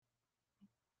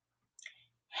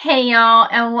Hey, y'all,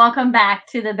 and welcome back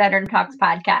to the Bedroom Talks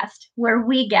podcast, where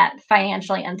we get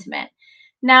financially intimate.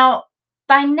 Now,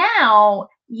 by now,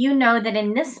 you know that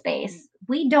in this space,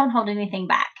 we don't hold anything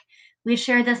back. We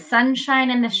share the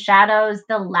sunshine and the shadows,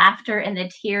 the laughter and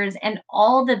the tears, and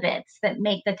all the bits that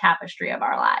make the tapestry of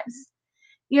our lives.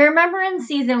 You remember in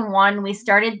season one, we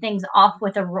started things off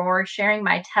with a roar, sharing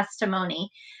my testimony,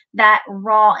 that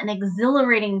raw and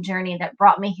exhilarating journey that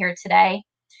brought me here today.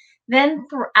 Then,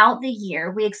 throughout the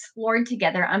year, we explored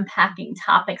together unpacking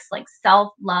topics like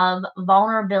self love,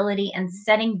 vulnerability, and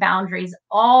setting boundaries,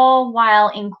 all while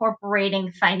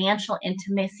incorporating financial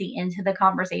intimacy into the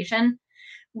conversation.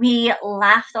 We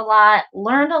laughed a lot,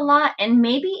 learned a lot, and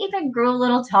maybe even grew a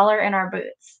little taller in our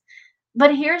boots.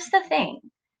 But here's the thing,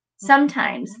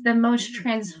 sometimes the most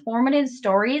transformative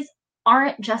stories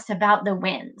aren't just about the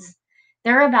wins,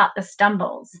 they're about the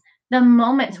stumbles, the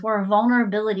moments where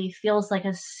vulnerability feels like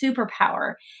a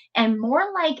superpower and more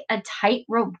like a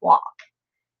tightrope walk.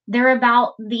 They're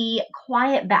about the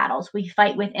quiet battles we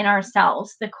fight within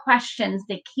ourselves, the questions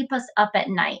that keep us up at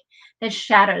night, the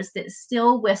shadows that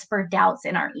still whisper doubts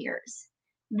in our ears.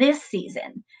 This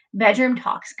season, Bedroom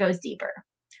Talks goes deeper.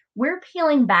 We're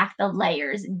peeling back the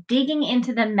layers, digging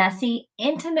into the messy,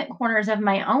 intimate corners of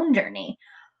my own journey.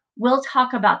 We'll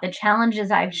talk about the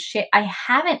challenges I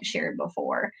haven't shared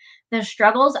before, the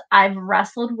struggles I've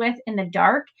wrestled with in the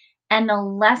dark, and the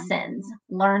lessons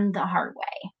learned the hard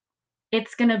way.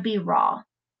 It's going to be raw.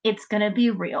 It's going to be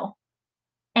real.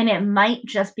 And it might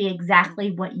just be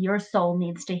exactly what your soul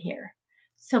needs to hear.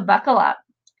 So buckle up.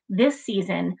 This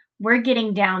season, we're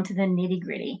getting down to the nitty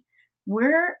gritty.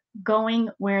 We're going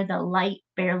where the light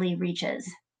barely reaches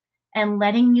and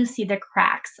letting you see the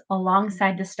cracks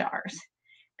alongside the stars.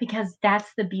 Because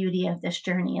that's the beauty of this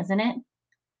journey, isn't it?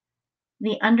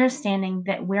 The understanding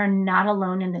that we're not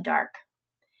alone in the dark,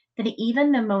 that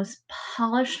even the most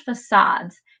polished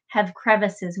facades have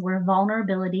crevices where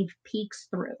vulnerability peeks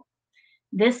through.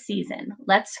 This season,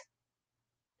 let's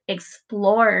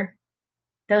explore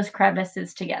those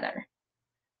crevices together.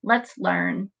 Let's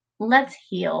learn, let's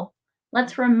heal,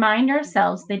 let's remind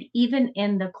ourselves that even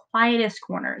in the quietest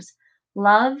corners,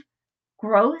 love,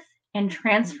 growth, and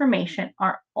transformation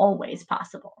are always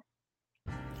possible.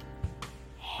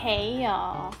 Hey,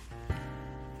 y'all.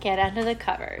 Get under the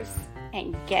covers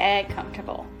and get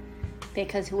comfortable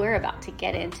because we're about to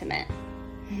get intimate.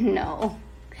 No,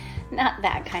 not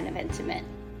that kind of intimate,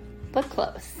 but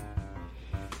close.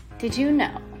 Did you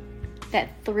know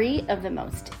that 3 of the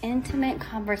most intimate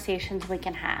conversations we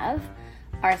can have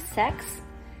are sex,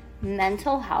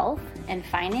 mental health, and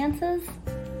finances?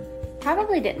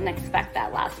 Probably didn't expect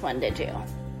that last one, did you?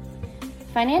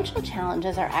 Financial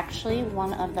challenges are actually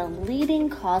one of the leading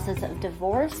causes of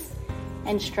divorce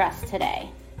and stress today.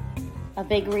 A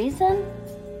big reason?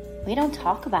 We don't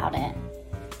talk about it.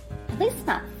 At least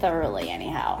not thoroughly,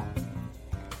 anyhow.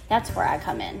 That's where I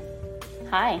come in.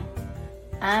 Hi,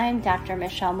 I'm Dr.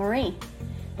 Michelle Marie,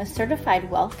 a certified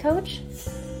wealth coach,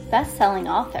 best-selling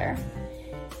author,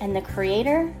 and the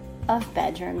creator of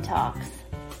Bedroom Talks.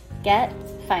 Get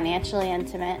financially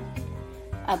intimate,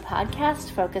 a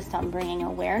podcast focused on bringing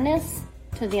awareness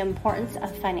to the importance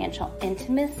of financial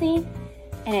intimacy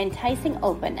and enticing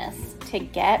openness to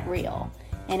get real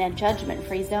in a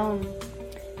judgment-free zone.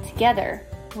 Together,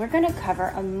 we're going to cover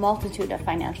a multitude of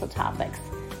financial topics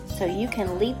so you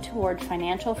can leap toward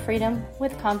financial freedom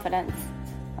with confidence.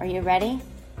 Are you ready?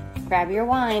 Grab your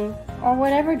wine or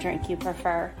whatever drink you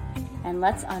prefer, and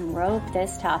let's unrobe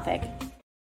this topic.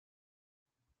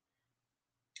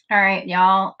 All right,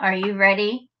 y'all, are you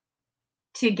ready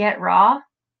to get raw?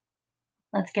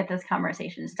 Let's get this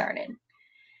conversation started.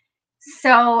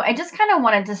 So I just kind of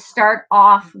wanted to start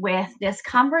off with this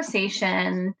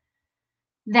conversation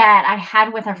that I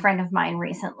had with a friend of mine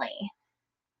recently.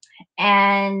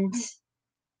 And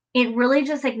it really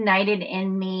just ignited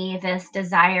in me this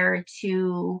desire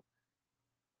to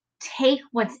take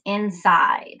what's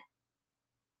inside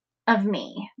of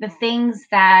me, the things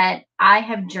that I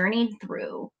have journeyed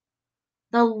through,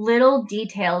 the little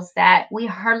details that we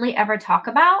hardly ever talk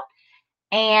about,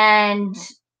 and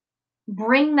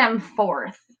bring them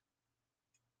forth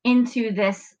into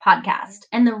this podcast.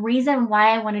 And the reason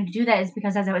why I wanted to do that is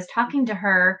because as I was talking to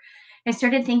her, I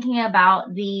started thinking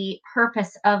about the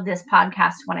purpose of this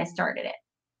podcast when I started it.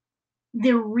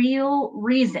 The real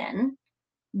reason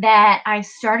that I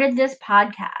started this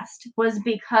podcast was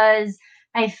because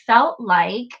I felt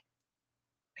like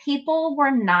people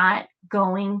were not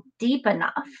going deep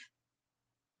enough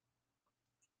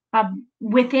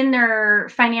within their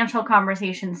financial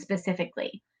conversations,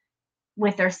 specifically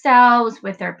with themselves,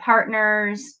 with their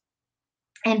partners.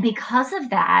 And because of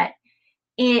that,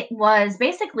 it was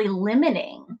basically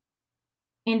limiting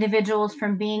individuals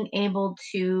from being able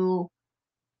to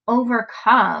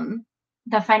overcome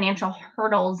the financial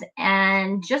hurdles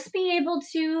and just be able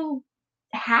to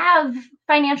have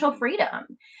financial freedom,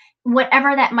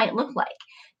 whatever that might look like.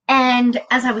 And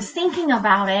as I was thinking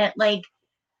about it, like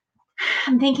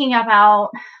I'm thinking about,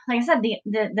 like I said,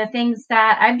 the things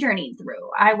that I've journeyed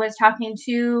through. I was talking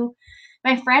to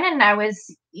my friend and I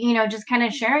was, just kind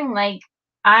of sharing like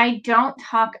I don't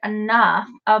talk enough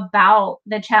about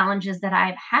the challenges that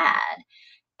I've had.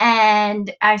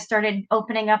 And I started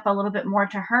opening up a little bit more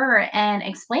to her and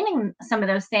explaining some of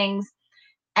those things.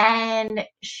 And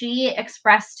she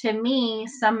expressed to me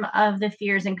some of the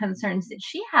fears and concerns that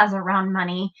she has around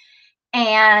money.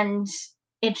 And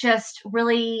it just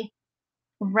really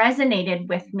resonated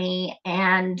with me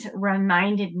and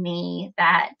reminded me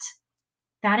that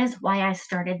that is why I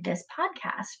started this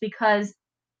podcast, because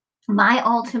my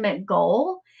ultimate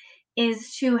goal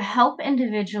is to help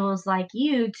individuals like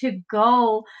you to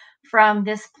go from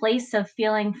this place of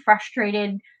feeling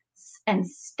frustrated and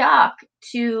stuck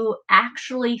to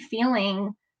actually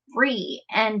feeling free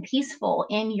and peaceful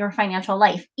in your financial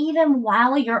life, even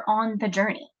while you're on the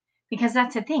journey. Because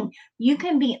that's the thing, you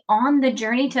can be on the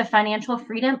journey to financial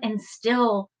freedom and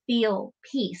still feel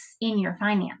peace in your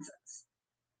finances.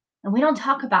 And we don't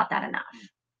talk about that enough.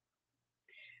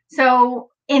 So,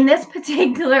 in this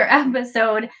particular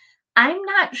episode, I'm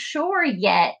not sure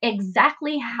yet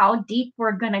exactly how deep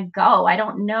we're going to go. I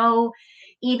don't know,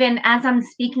 even as I'm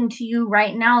speaking to you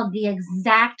right now, the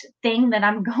exact thing that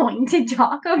I'm going to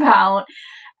talk about,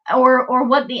 or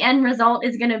what the end result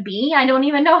is going to be. I don't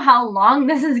even know how long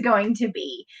this is going to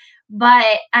be.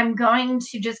 But I'm going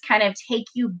to just kind of take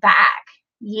you back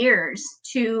years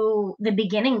to the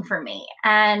beginning for me.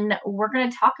 And we're going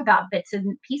to talk about bits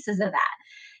and pieces of that.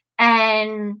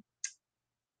 And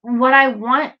what I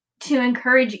want to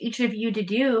encourage each of you to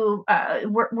do,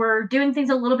 we're doing things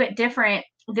a little bit different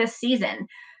this season.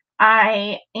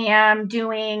 I am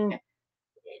doing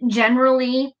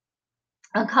generally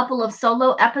a couple of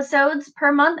solo episodes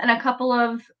per month and a couple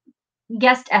of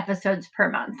guest episodes per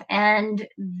month. And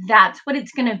that's what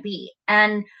it's going to be.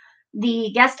 And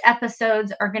the guest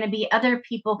episodes are going to be other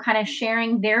people kind of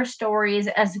sharing their stories,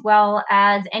 as well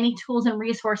as any tools and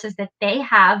resources that they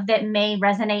have that may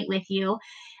resonate with you.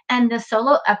 And the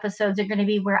solo episodes are going to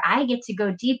be where I get to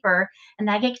go deeper and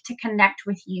I get to connect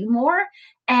with you more.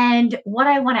 And what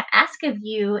I want to ask of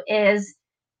you is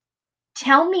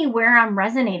tell me where I'm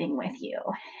resonating with you,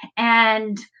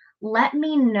 and let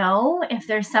me know if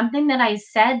there's something that I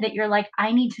said that you're like,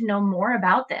 I need to know more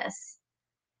about this.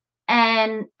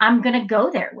 And I'm going to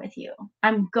go there with you.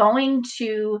 I'm going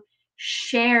to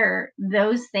share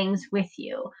those things with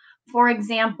you. For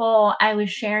example, I was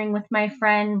sharing with my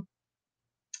friend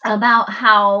about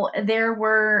how there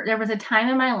was a time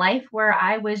in my life where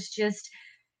I was just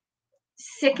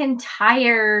sick and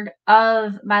tired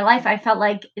of my life. I felt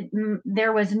like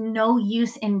there was no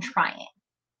use in trying.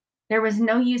 There was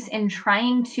no use in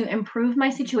trying to improve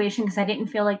my situation because I didn't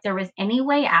feel like there was any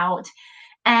way out.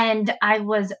 And I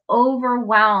was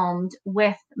overwhelmed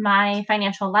with my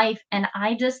financial life. And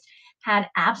I just had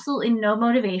absolutely no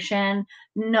motivation,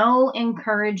 no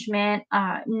encouragement,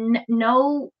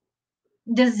 no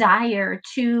desire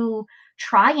to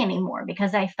try anymore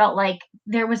because I felt like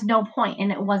there was no point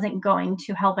and it wasn't going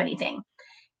to help anything.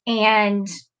 And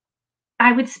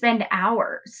I would spend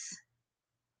hours,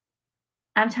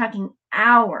 I'm talking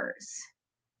hours,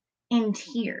 in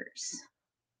tears,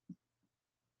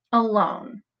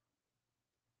 alone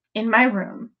in my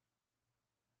room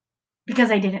because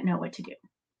I didn't know what to do.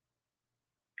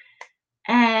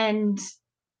 And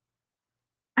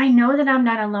I know that I'm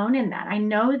not alone in that. I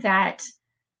know that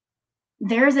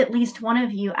there's at least one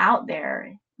of you out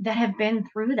there that have been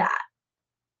through that,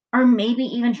 or maybe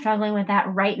even struggling with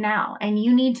that right now. And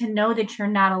you need to know that you're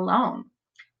not alone,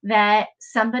 that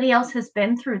somebody else has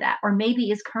been through that, or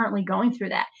maybe is currently going through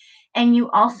that. And you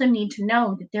also need to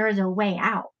know that there is a way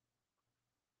out.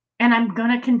 And I'm going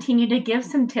to continue to give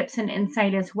some tips and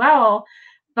insight as well.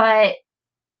 But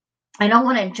I don't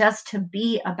want it just to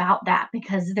be about that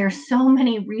because there's so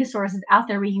many resources out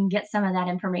there where you can get some of that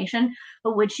information.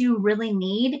 But what you really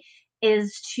need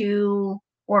is to,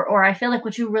 or I feel like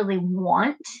what you really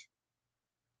want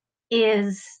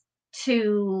is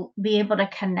to be able to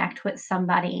connect with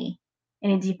somebody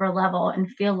in a deeper level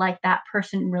and feel like that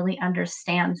person really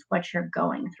understands what you're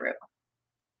going through,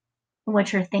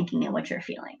 what you're thinking, and what you're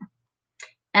feeling.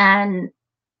 And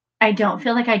I don't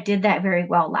feel like I did that very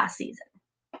well last season.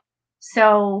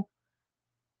 So,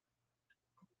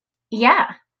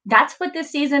 yeah, that's what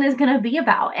this season is going to be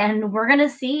about. And we're going to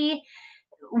see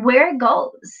where it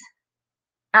goes.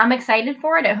 I'm excited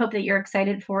for it. I hope that you're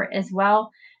excited for it as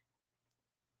well.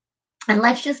 And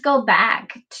let's just go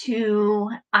back to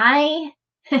I.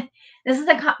 This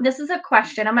is a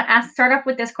question. I'm gonna start off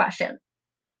with this question.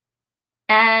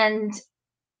 And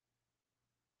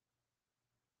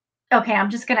okay, I'm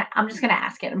just gonna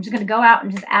ask it. I'm just gonna go out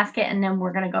and just ask it, and then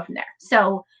we're gonna go from there.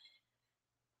 So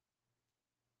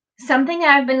something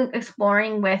I've been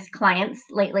exploring with clients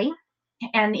lately,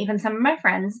 and even some of my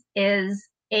friends, is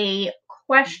a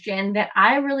question that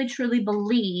I really truly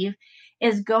believe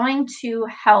is going to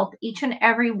help each and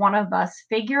every one of us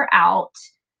figure out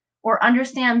or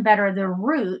understand better the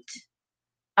root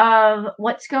of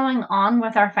what's going on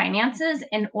with our finances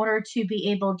in order to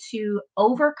be able to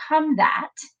overcome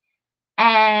that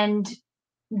and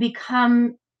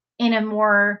become in a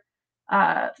more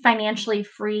financially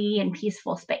free and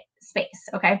peaceful space.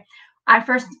 Okay. I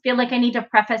first feel like I need to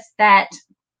preface that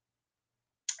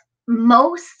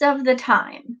most of the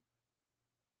time,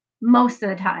 most of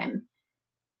the time,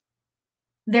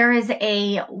 there is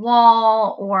a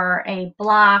wall or a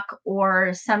block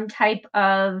or some type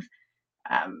of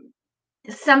um,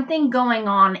 something going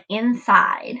on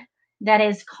inside that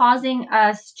is causing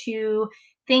us to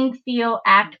think, feel,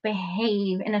 act,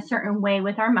 behave in a certain way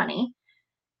with our money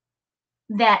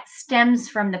that stems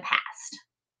from the past.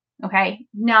 Okay.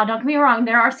 Now, don't get me wrong.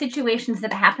 There are situations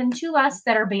that happen to us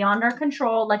that are beyond our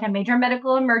control, like a major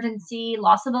medical emergency,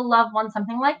 loss of a loved one,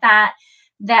 something like that,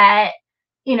 that,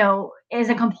 is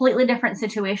a completely different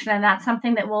situation. And that's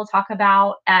something that we'll talk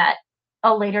about at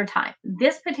a later time.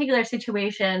 This particular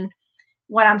situation,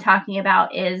 what I'm talking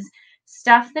about is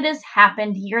stuff that has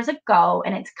happened years ago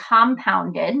and it's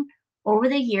compounded over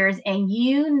the years, and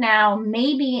you now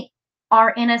maybe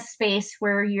are in a space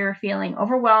where you're feeling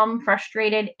overwhelmed,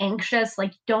 frustrated, anxious,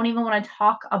 like you don't even want to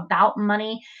talk about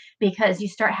money because you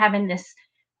start having this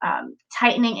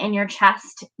tightening in your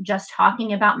chest just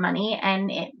talking about money, and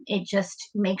it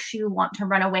just makes you want to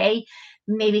run away,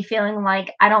 maybe feeling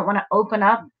like I don't want to open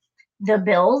up the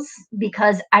bills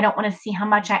because I don't want to see how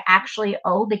much I actually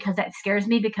owe because that scares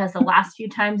me, because the last few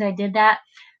times I did that,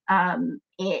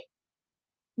 it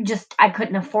just I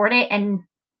couldn't afford it, and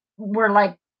we're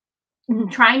like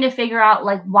trying to figure out,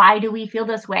 like, why do we feel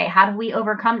this way? How do we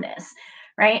overcome this?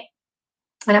 Right?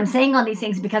 And I'm saying all these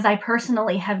things because I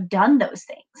personally have done those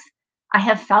things. I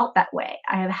have felt that way.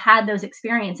 I have had those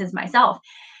experiences myself.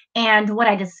 And what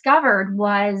I discovered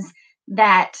was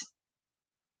that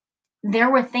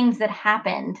there were things that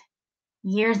happened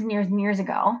years and years and years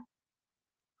ago,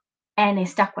 and they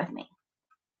stuck with me.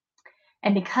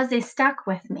 And because they stuck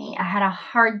with me, I had a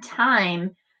hard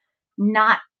time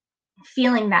not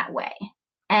feeling that way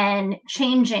and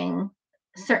changing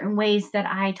certain ways that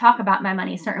I talk about my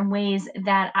money, certain ways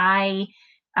that I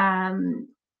um,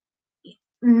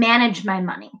 manage my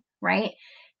money, right?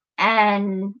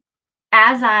 And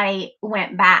as I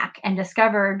went back and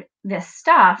discovered this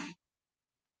stuff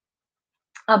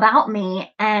about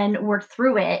me and worked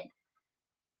through it,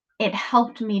 it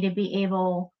helped me to be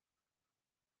able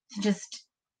to just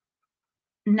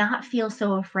not feel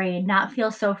so afraid, not feel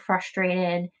so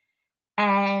frustrated,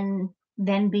 and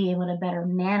then be able to better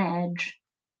manage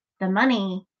the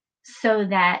money so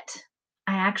that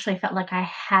I actually felt like I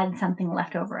had something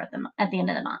left over at the end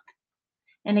of the month.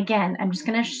 And again, I'm just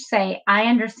going to say, I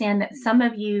understand that some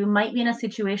of you might be in a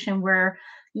situation where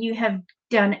you have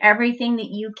done everything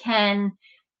that you can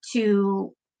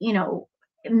to,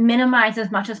 minimize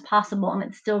as much as possible, and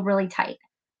it's still really tight.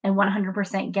 I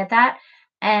 100% get that.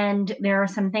 And there are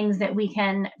some things that we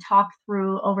can talk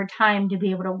through over time to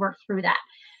be able to work through that.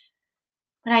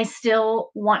 But I still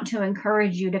want to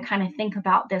encourage you to kind of think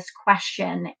about this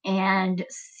question and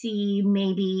see,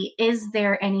 maybe, is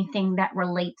there anything that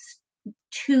relates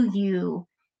to you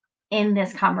in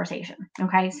this conversation?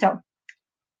 Okay, so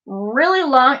really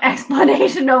long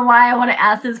explanation of why I want to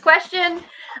ask this question.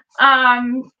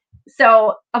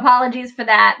 So apologies for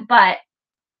that, but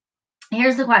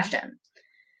here's the question.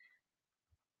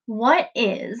 What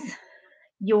is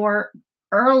your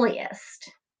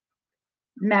earliest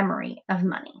memory of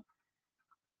money?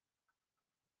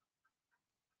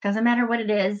 Doesn't matter what it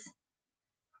is.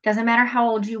 Doesn't matter how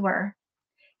old you were.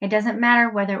 It doesn't matter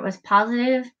whether it was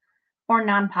positive or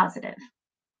non-positive.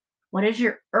 What is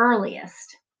your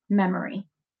earliest memory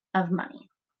of money?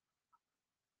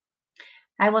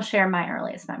 I will share my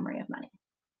earliest memory of money.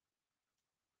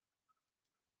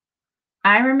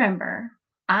 I remember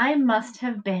I must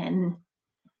have been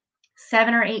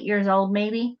 7 or 8 years old,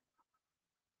 maybe,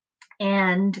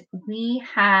 and we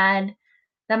had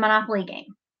the Monopoly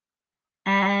game.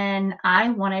 And I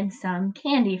wanted some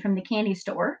candy from the candy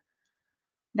store.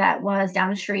 that was down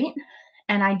the street,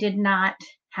 and I did not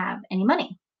have any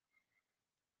money.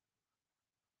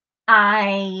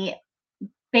 I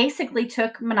basically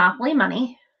took Monopoly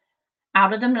money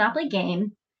out of the Monopoly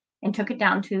game and took it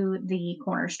down to the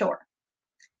corner store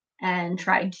and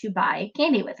tried to buy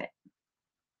candy with it.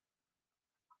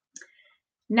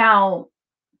 Now,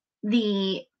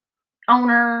 the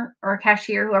owner or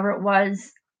cashier, whoever it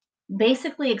was,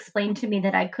 basically explained to me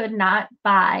that I could not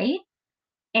buy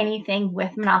anything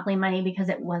with Monopoly money because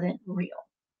it wasn't real.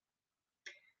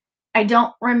 I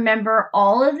don't remember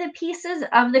all of the pieces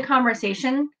of the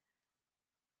conversation,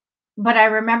 but I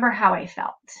remember how I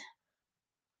felt.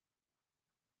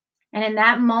 And in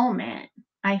that moment,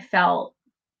 I felt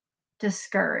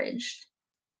discouraged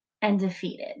and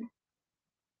defeated.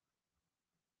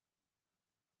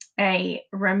 I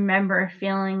remember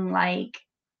feeling like,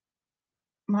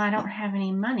 well, I don't have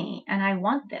any money and I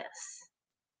want this.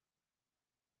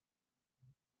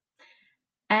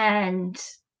 And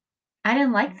I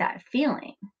didn't like that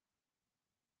feeling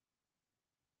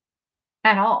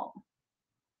at all.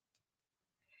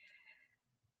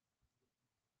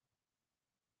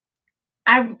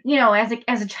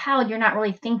 As a child, you're not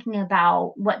really thinking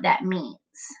about what that means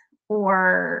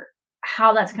or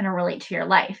how that's going to relate to your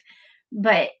life.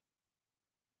 But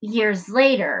years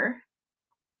later,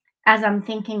 as I'm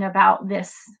thinking about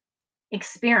this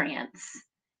experience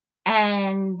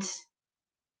and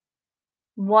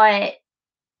what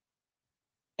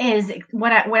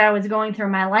what I was going through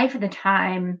in my life at the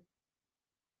time,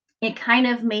 it kind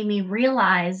of made me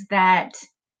realize that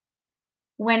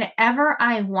whenever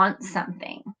I want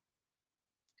something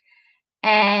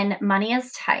and money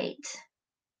is tight,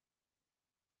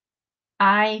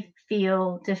 I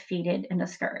feel defeated and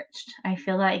discouraged. I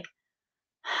feel like,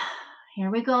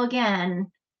 here we go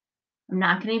again. I'm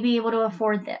not going to be able to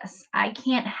afford this. I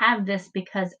can't have this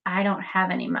because I don't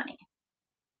have any money.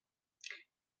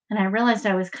 And I realized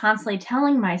I was constantly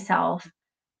telling myself,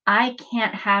 I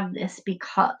can't have this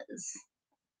because.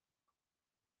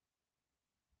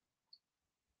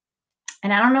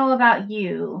 And I don't know about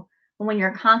you, but when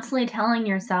you're constantly telling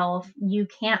yourself you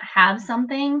can't have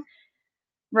something,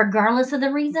 regardless of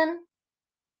the reason,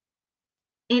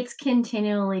 it's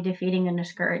continually defeating and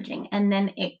discouraging. And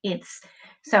then it's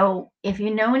so if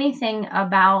you know anything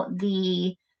about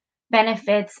the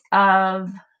benefits of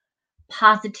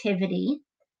positivity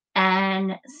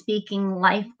and speaking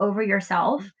life over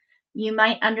yourself, you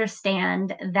might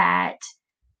understand that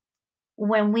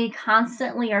when we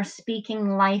constantly are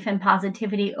speaking life and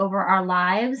positivity over our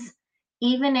lives,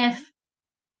 even if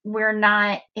we're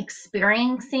not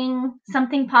experiencing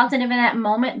something positive in that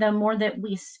moment, the more that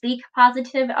we speak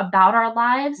positive about our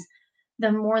lives,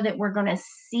 the more that we're going to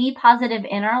see positive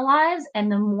in our lives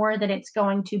and the more that it's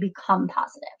going to become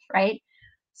positive, right?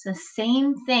 So,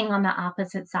 same thing on the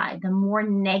opposite side. The more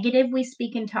negative we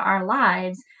speak into our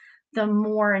lives, the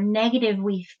more negative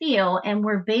we feel, and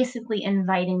we're basically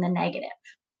inviting the negative.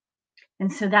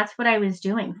 And so that's what I was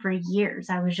doing for years.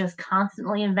 I was just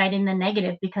constantly inviting the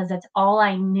negative because that's all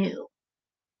I knew.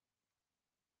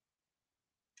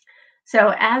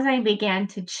 So as I began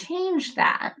to change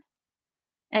that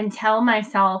and tell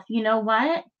myself, you know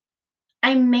what?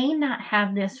 I may not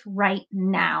have this right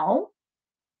now,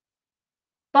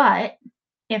 but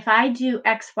if I do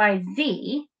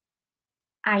XYZ,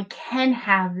 I can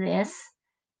have this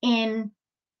in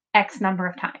X number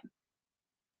of time.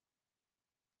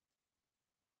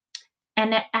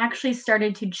 And it actually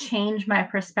started to change my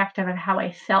perspective of how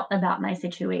I felt about my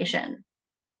situation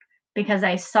because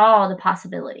I saw the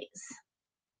possibilities,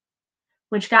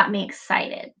 which got me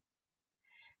excited.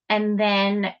 And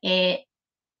then it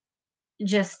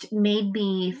just made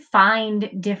me find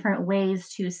different ways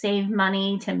to save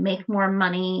money, to make more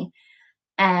money,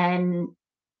 and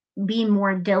be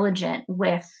more diligent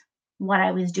with what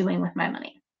I was doing with my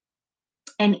money.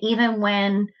 And even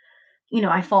when,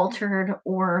 I faltered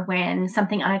or when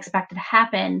something unexpected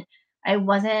happened, I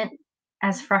wasn't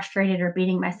as frustrated or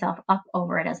beating myself up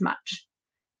over it as much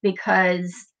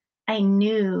because I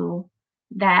knew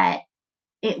that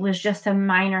it was just a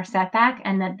minor setback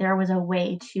and that there was a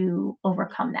way to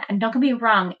overcome that. And don't get me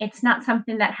wrong, it's not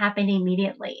something that happened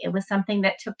immediately. It was something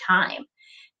that took time.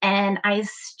 And I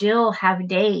still have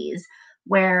days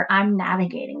where I'm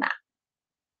navigating that.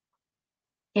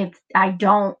 I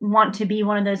don't want to be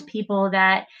one of those people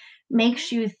that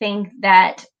makes you think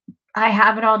that I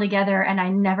have it all together and I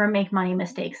never make money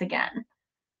mistakes again.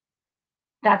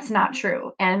 That's not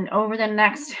true. And over the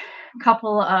next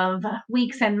couple of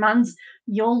weeks and months,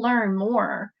 you'll learn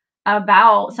more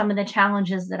about some of the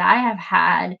challenges that I have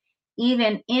had,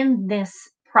 even in this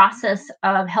process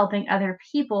of helping other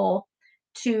people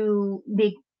to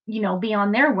be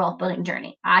on their wealth building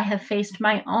journey. I have faced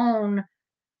my own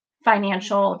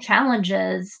financial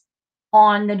challenges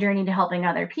on the journey to helping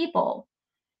other people.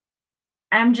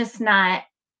 I'm just not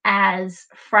as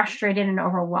frustrated and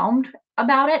overwhelmed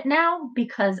about it now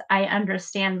because I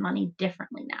understand money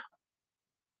differently now.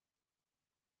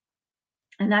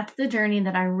 And that's the journey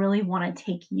that I really want to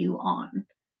take you on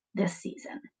this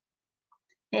season,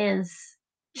 is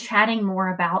chatting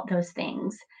more about those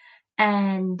things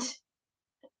and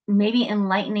maybe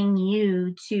enlightening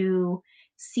you to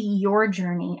see your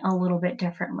journey a little bit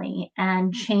differently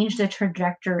and change the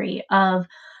trajectory of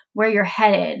where you're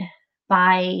headed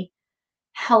by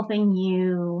helping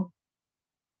you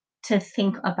to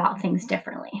think about things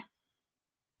differently.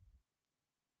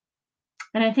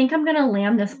 And I think I'm going to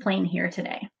land this plane here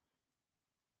today. I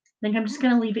think I'm just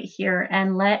going to leave it here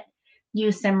and let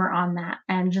you simmer on that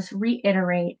and just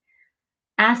reiterate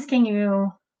asking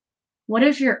you, what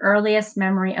is your earliest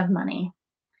memory of money?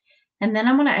 And then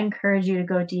I'm going to encourage you to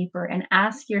go deeper and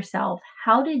ask yourself,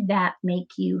 how did that make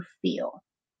you feel?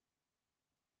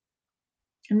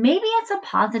 Maybe it's a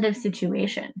positive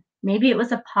situation. Maybe it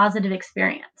was a positive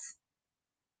experience.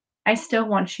 I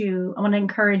want to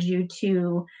encourage you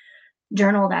to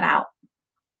journal that out.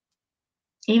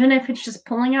 Even if it's just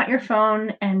pulling out your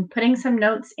phone and putting some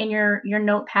notes in your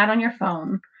notepad on your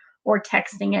phone, or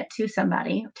texting it to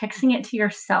somebody, texting it to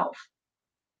yourself.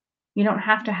 You don't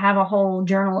have to have a whole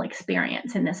journal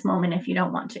experience in this moment if you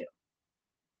don't want to.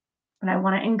 But I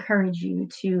want to encourage you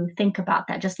to think about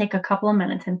that. Just take a couple of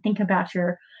minutes and think about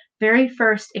your very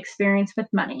first experience with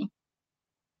money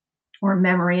or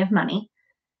memory of money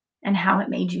and how it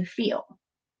made you feel.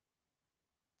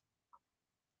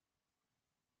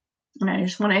 And I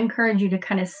just want to encourage you to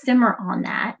kind of simmer on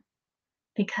that,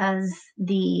 because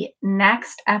the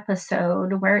next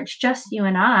episode, where it's just you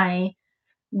and I,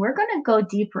 we're going to go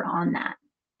deeper on that.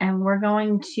 And we're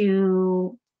going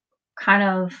to kind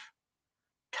of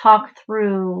talk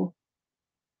through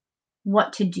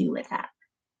what to do with that.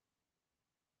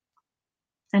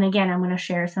 And again, I'm going to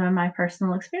share some of my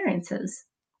personal experiences.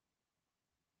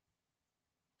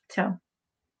 So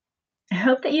I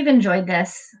hope that you've enjoyed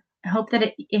this. I hope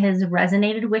that it has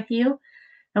resonated with you.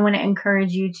 I want to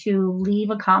encourage you to leave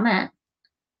a comment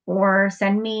or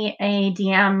send me a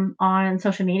DM on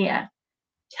social media.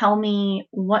 Tell me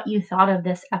what you thought of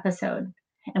this episode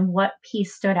and what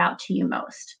piece stood out to you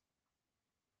most.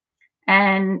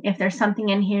 And if there's something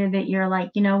in here that you're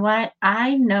like, you know what,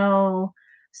 I know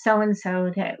so and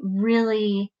so that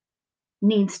really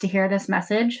needs to hear this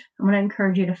message, I'm going to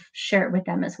encourage you to share it with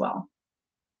them as well.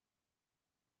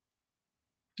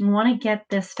 I want to get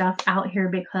this stuff out here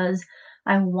because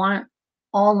I want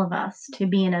all of us to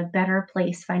be in a better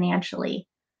place financially.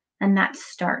 And that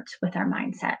starts with our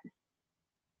mindset.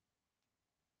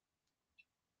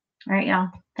 All right, y'all.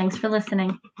 Thanks for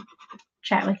listening.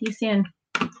 Chat with you soon.